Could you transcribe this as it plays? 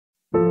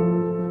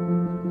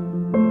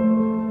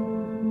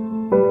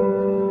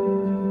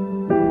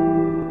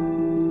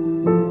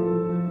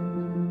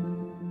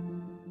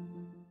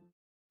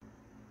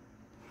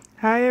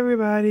Hi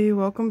everybody,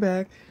 welcome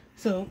back.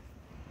 So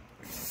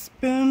it's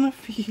been a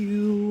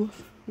few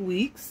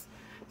weeks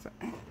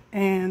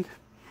and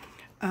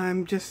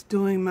I'm just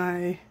doing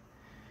my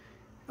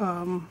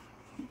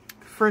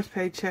first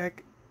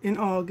paycheck in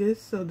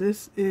August. So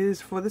this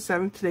is for the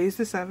 7th. Today's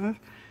the 7th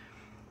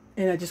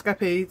and I just got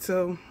paid,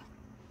 so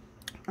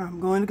I'm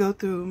going to go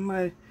through.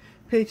 My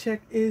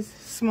paycheck is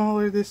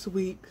smaller this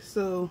week,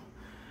 so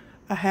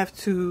I have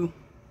to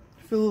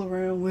fiddle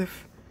around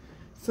with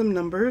some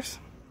numbers.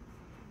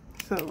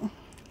 So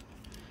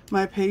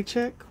my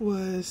paycheck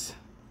was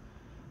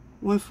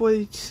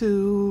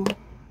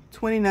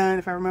 $142.29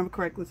 if I remember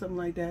correctly, something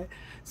like that,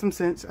 some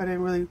cents. I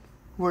didn't really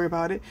worry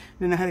about it.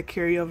 Then I had a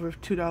carryover of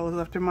 $2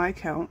 left in my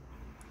account.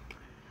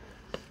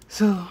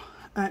 So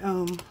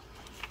I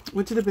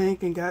went to the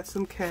bank and got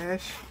some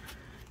cash,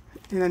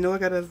 and I know I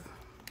gotta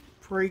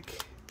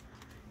break,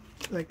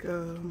 like,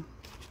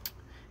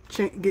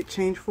 get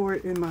change for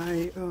it in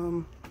my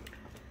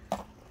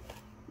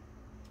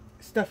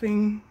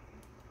stuffing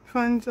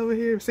funds over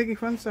here, sinking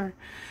funds, sorry.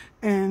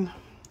 And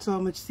so I'm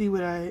gonna see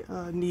what I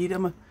need.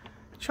 I'm gonna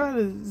try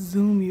to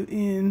zoom you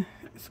in.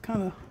 It's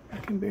kind of, I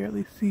can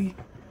barely see,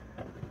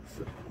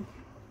 so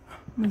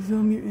I'm gonna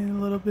zoom you in a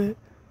little bit.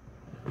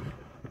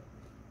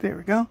 There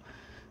we go.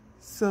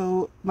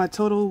 So my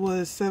total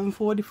was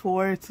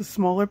 $744. It's a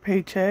smaller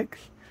paycheck.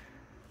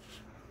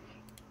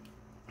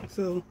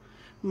 So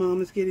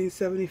mom is getting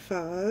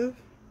 $75.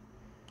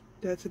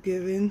 That's a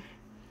given.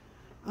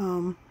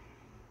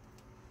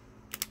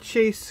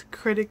 Chase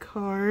credit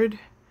card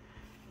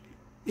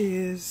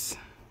is,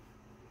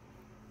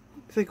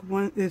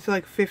 it's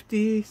like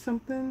 50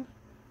 something.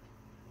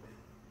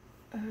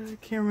 I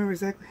can't remember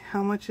exactly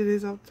how much it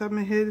is off the top of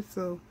my head,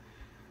 so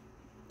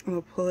I'm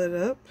gonna pull it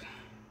up.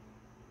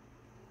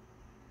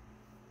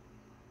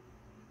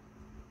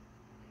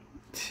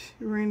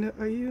 Miranda,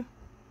 are you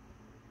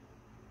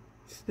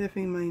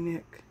sniffing my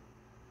neck?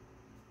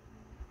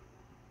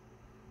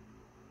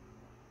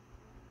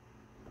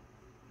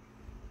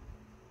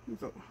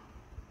 So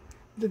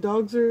the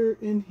dogs are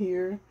in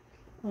here.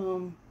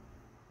 I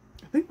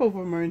think both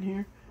of them are in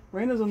here.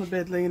 Miranda's on the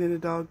bed laying in the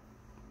dog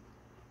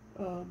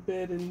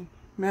bed, and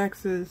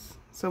Max is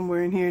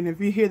somewhere in here. And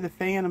if you hear the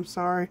fan, I'm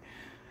sorry.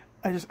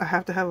 I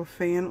have to have a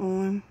fan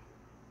on.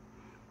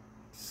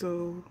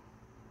 So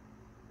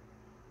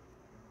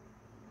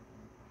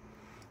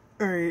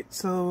alright,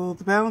 so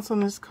the balance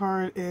on this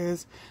card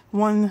is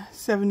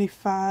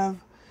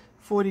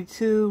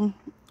 $175.42,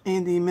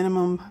 and the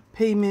minimum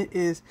payment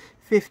is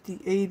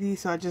 $50.80,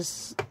 so I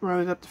just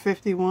rounded up to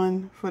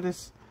 51 for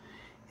this.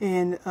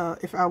 And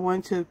if I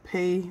want to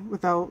pay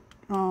without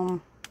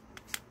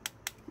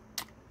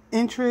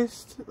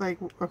interest, like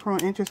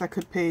accruing interest, I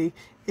could pay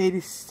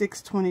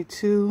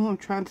 $86.22. I'm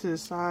trying to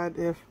decide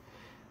if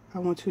I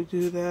want to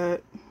do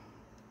that.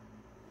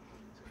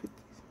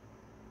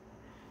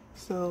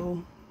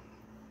 So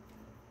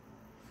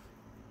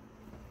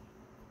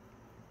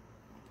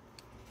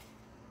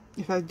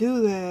if I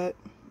do that,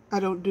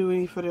 I don't do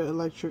any for the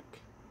electric.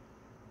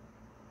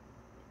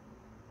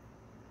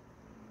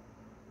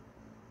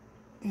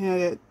 And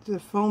I got the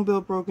phone bill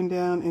broken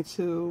down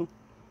into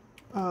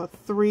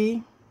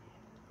 3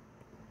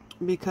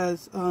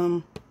 because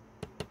it's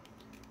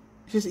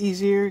just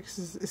easier,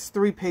 because it's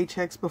 3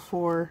 paychecks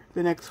before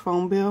the next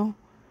phone bill.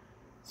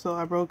 So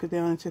I broke it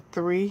down into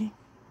 3.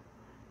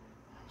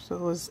 So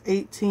it was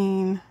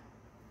 $18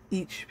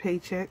 each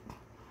paycheck.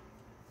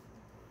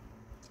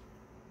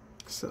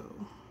 So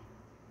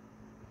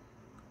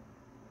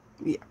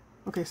yeah,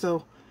 okay,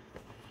 so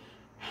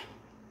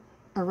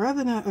I'd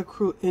rather not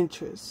accrue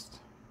interest.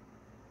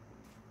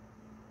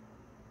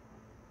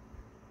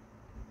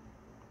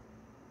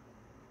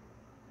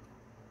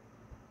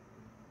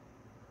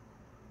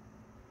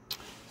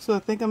 So I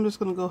think I'm just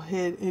gonna go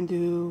ahead and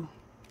do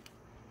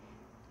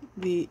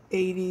the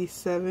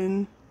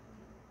 $87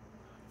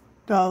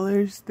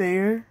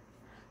 there,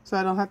 so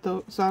I don't have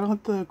to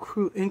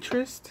accrue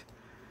interest.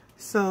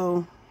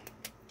 So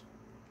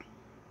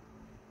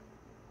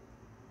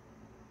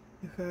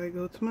if I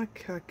go to my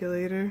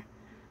calculator,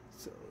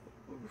 so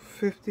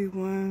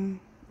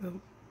 51,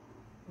 oh,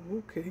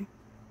 okay,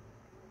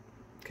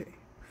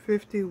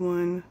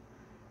 51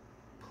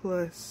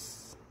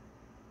 plus,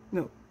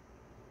 no,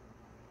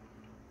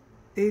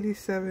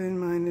 87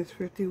 minus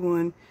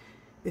 51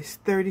 is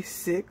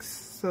 36,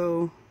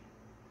 so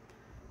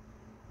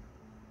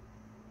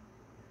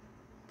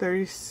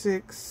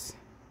 36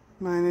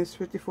 minus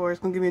 54 is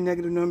going to give me a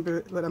negative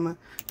number, but I'm going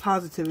to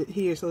positive it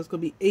here, so it's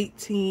going to be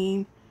 18.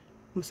 I'm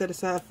going to set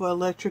aside for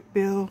electric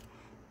bill,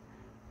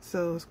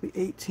 so it's going to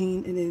be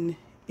 18 and then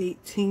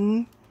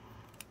 18.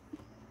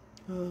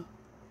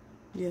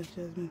 Yeah,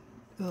 Jasmine.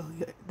 Oh,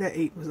 yeah, that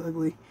 8 was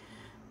ugly.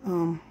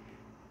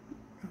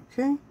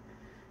 Okay,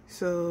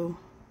 so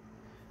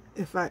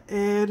if I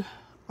add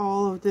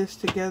all of this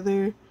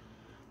together,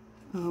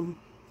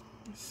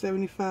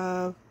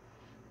 75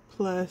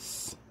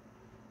 plus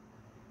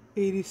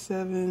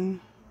 87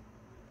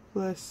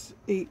 plus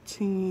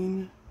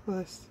 18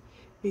 plus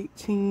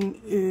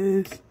 18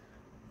 is,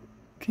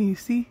 can you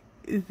see?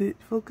 Is it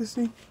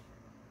focusing?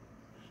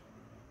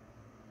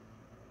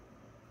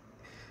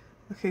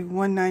 Okay,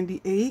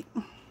 198.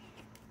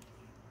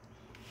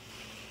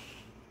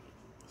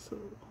 So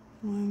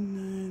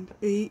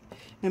 198,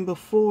 and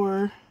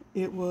before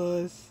it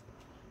was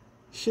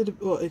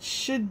it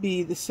should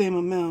be the same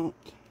amount.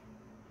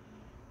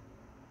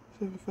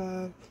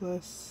 75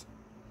 plus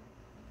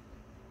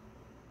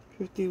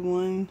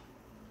 51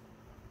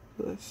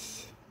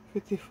 plus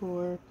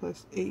 54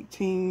 plus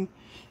 18.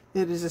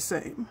 It is the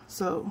same.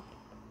 So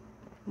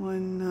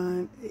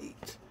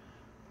 198.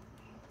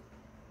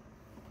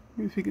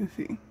 If you can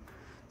see.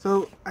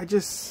 So I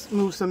just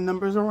moved some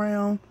numbers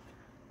around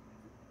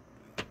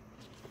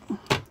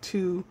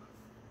to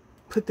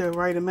put the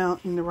right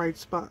amount in the right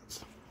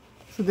spots.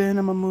 So then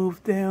I'm gonna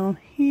move down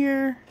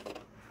here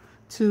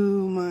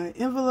to my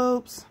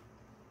envelopes,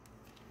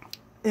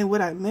 and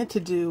what I meant to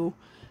do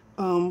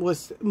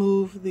was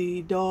move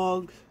the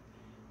dog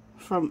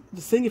from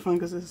the sinking fund,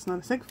 because it's not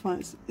a sinking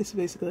fund, it's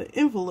basically an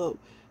envelope.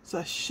 So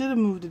I should have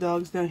moved the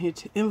dogs down here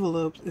to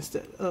envelopes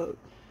instead of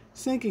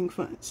sinking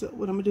fund. So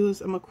what I'm gonna do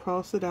is I'm gonna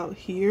cross it out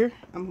here,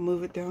 I'm gonna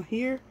move it down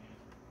here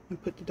and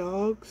put the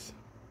dogs,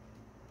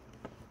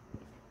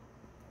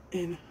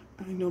 and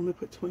I normally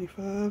put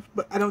 25,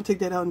 but I don't take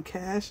that out in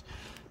cash.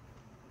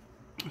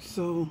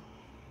 So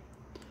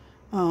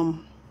oh,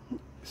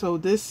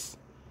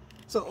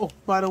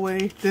 by the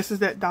way, this is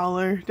that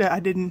dollar that I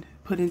didn't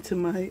put into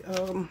my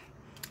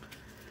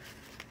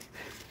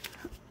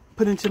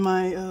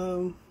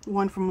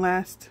one from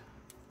last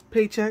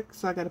paycheck,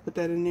 so I got to put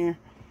that in there.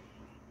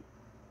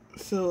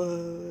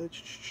 So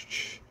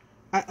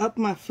I upped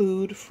my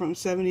food from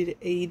 70 to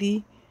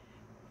 80,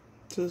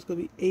 so it's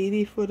gonna be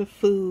 80 for the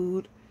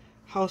food.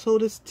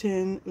 Household is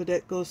 10, but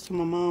that goes to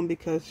my mom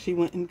because she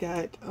went and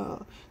got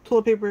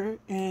toilet paper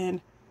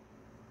and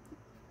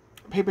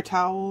paper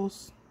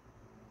towels.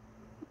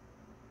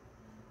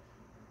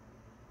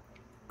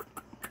 I'm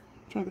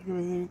trying to think of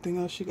anything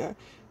else she got,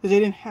 because they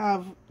didn't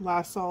have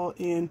Lysol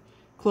and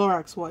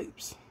Clorox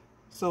wipes.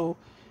 So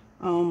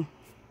so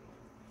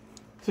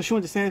she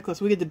went to Santa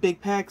Claus. We get the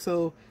big pack,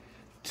 so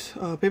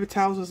paper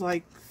towels was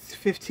like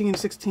 $15,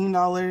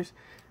 $16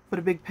 for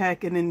the big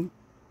pack, and then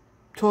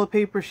toilet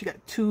paper, she got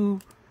 2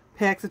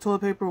 packs of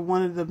toilet paper.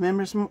 One of the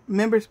members,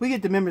 we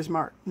get the members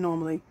mark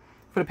normally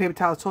for the paper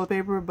towels, toilet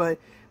paper, but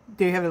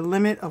they have a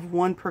limit of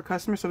 1 per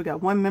customer, so we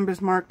got 1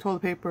 members mark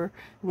toilet paper,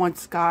 1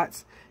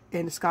 Scott's,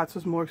 and the Scott's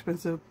was more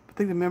expensive. I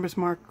think the members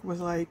mark was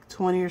like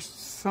 20 or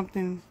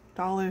something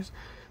dollars,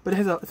 but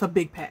it's a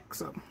big pack,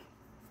 so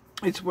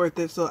it's worth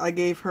it. So I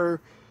gave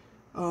her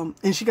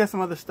and she got some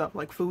other stuff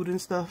like food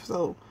and stuff,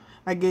 so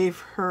I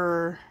gave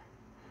her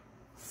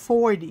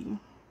 40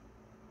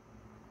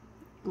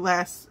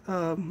 last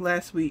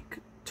week,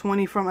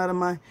 20 from out of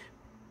my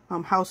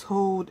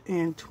household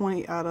and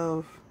 20 out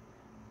of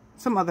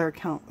some other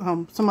account,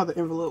 some other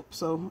envelope.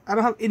 So I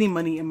don't have any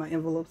money in my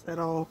envelopes at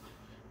all.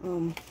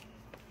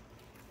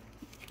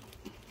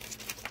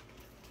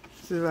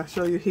 So if I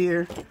show you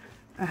here,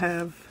 I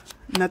have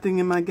nothing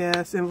in my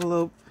gas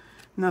envelope,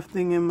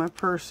 nothing in my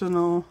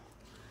personal,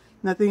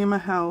 nothing in my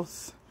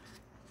house,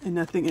 and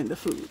nothing in the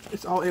food.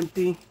 It's all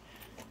empty.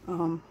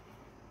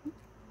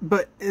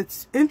 But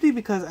it's empty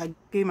because I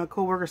gave my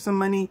coworker some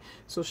money,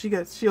 so she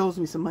owes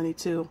me some money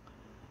too.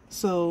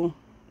 So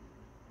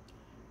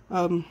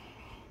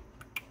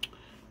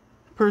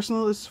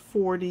personal is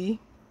 40,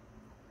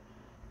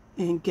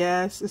 and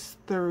gas is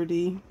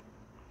 30,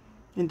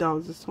 and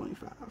dogs is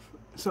 25.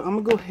 So I'm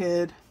gonna go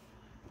ahead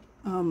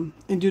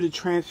and do the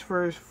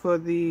transfers for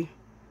the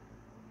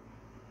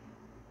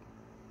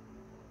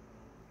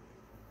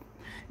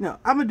I'm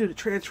gonna do the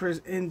transfers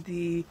in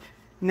the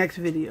next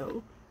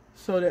video.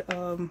 So that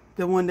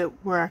the one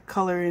where I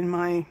color in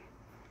my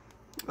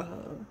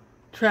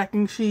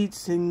tracking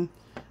sheets and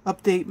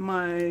update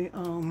my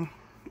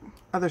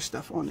other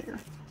stuff on there.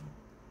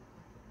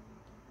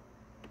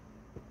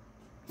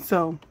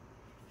 So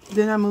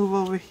then I move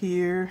over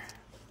here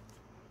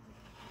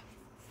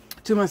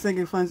to my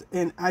sinking funds,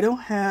 and I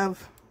don't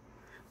have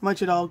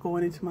much at all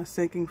going into my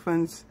sinking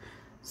funds.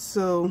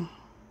 So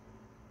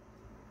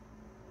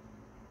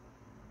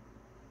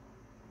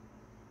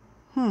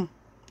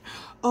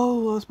oh, I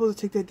was supposed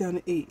to take that down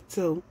to 8.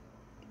 So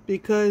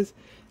because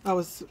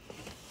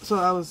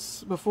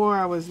before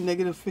I was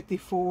negative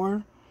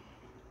 54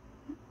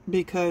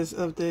 because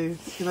of the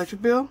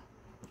electric bill,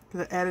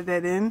 because I added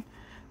that in.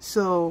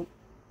 So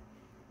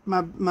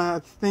my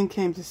thing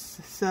came to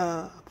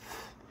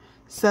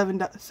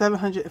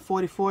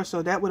 744,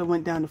 so that would have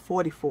went down to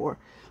 44.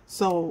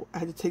 So I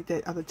had to take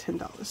that other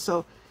 $10.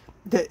 So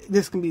that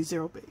this can be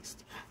zero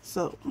based.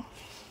 So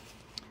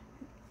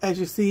as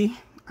you see,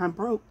 I'm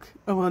broke.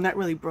 Oh, well, not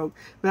really broke,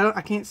 but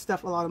I can't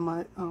stuff a lot of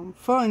my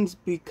funds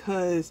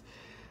because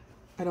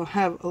I don't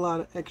have a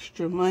lot of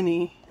extra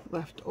money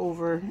left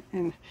over,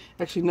 and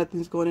actually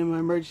nothing's going in my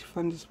emergency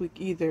fund this week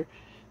either.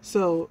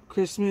 So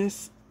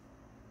Christmas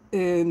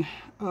and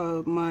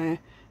my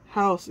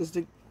house is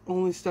the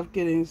only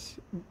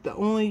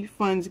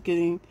funds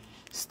getting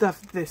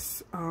stuff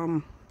this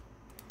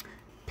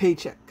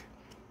paycheck.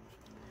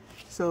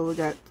 So we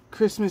got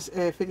Christmas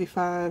at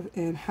 55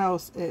 and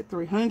house at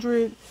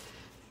 300,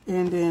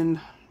 and then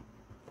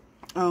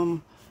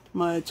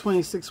my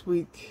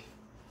 26-week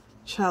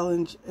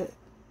challenge at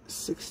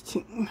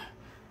 16.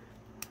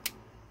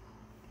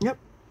 Yep.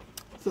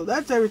 So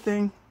that's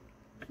everything.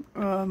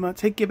 I'm gonna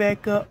take you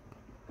back up.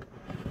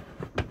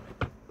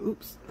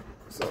 Oops,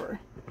 sorry.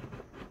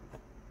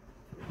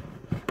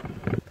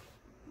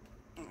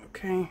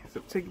 Okay, so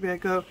take you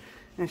back up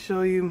and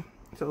show you.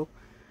 So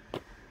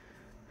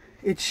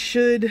it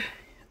should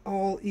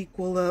all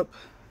equal up.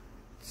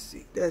 Let's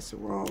see, that's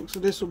wrong. So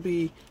this will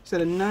be,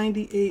 instead of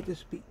 98,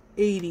 this will be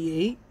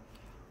 88.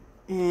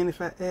 And if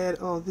I add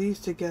all these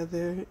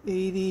together,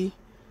 80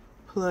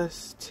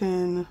 plus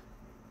 10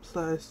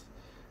 plus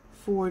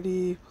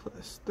 40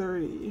 plus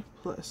 30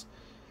 plus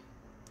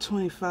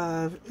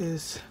 25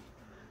 is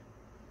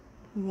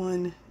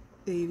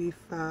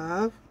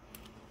 185.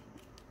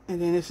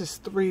 And then this is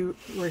 3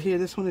 right here.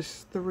 This one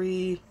is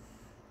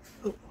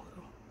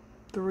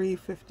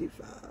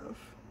 355.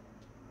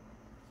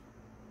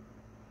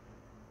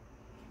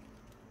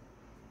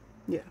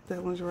 Yeah,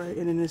 that one's right.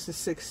 And then this is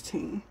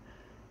 16.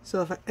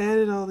 So if I add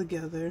it all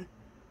together,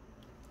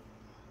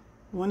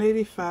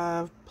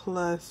 185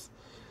 plus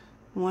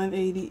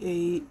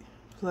 188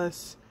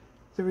 plus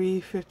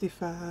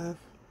 355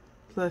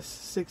 plus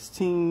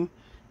 16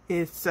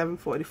 is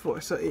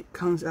 744. So it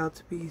comes out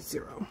to be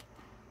 0.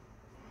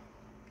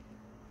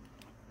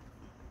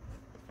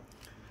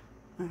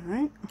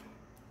 Alright.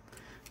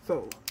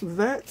 So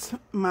that's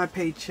my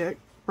paycheck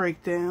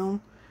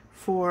breakdown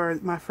for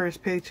my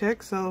first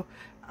paycheck. So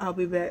I'll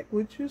be back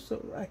with you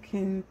so I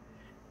can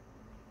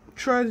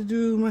try to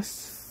do my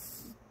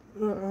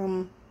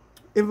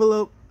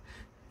envelope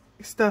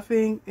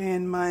stuffing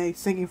and my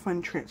sinking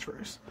fund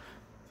transfers.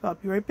 So I'll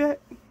be right back.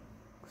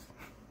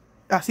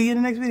 I'll see you in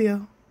the next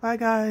video. Bye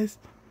guys.